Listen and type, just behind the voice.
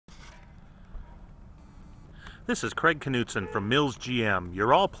This is Craig Knutson from Mills GM,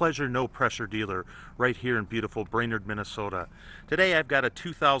 your all-pleasure, no-pressure dealer right here in beautiful Brainerd, Minnesota. Today I've got a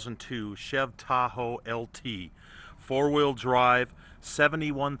 2002 Chevy Tahoe LT, four-wheel drive,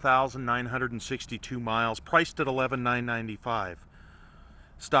 71,962 miles, priced at $11,995.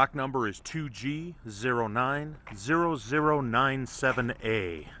 Stock number is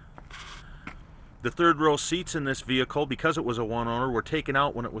 2G090097A. The third row seats in this vehicle, because it was a one owner, were taken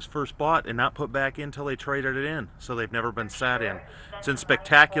out when it was first bought and not put back in until they traded it in, so they've never been sat in. It's in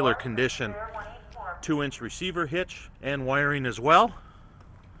spectacular condition. 2-inch receiver hitch and wiring as well.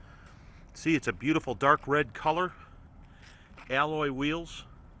 See, it's a beautiful dark red color. Alloy wheels,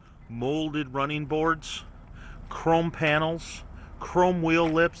 molded running boards, chrome panels, chrome wheel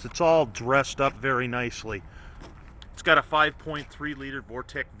lips. It's all dressed up very nicely. It's got a 5.3 liter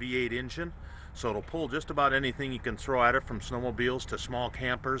Vortec V8 engine, so it'll pull just about anything you can throw at it, from snowmobiles to small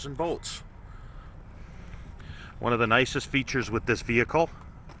campers and boats. One of the nicest features with this vehicle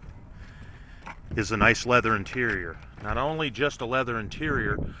is a nice leather interior. Not only just a leather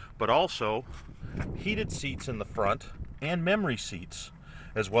interior, but also heated seats in the front and memory seats,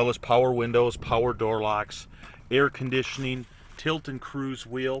 as well as power windows, power door locks, air conditioning, tilt and cruise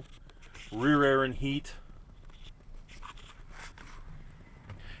wheel, rear air and heat.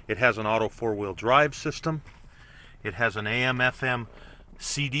 It has an auto four-wheel drive system. It has an AM/FM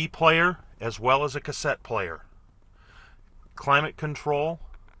CD player as well as a cassette player. Climate control.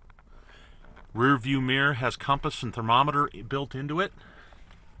 Rear view mirror has compass and thermometer built into it.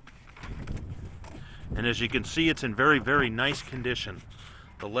 And as you can see, it's in very, very nice condition.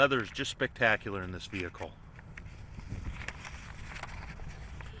 The leather is just spectacular in this vehicle.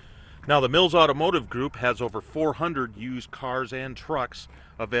 Now, the Mills Automotive Group has over 400 used cars and trucks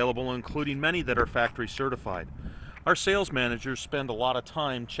available, including many that are factory certified. Our sales managers spend a lot of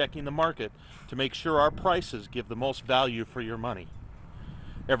time checking the market to make sure our prices give the most value for your money.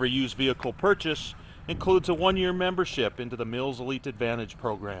 Every used vehicle purchase includes a 1-year membership into the Mills Elite Advantage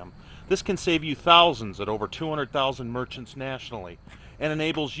program. This can save you thousands at over 200,000 merchants nationally and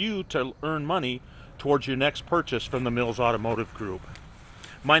enables you to earn money towards your next purchase from the Mills Automotive Group.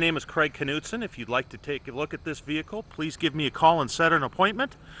 My name is Craig Knutson. If you'd like to take a look at this vehicle, please give me a call and set an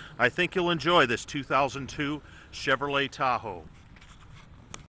appointment. I think you'll enjoy this 2002 Chevrolet Tahoe.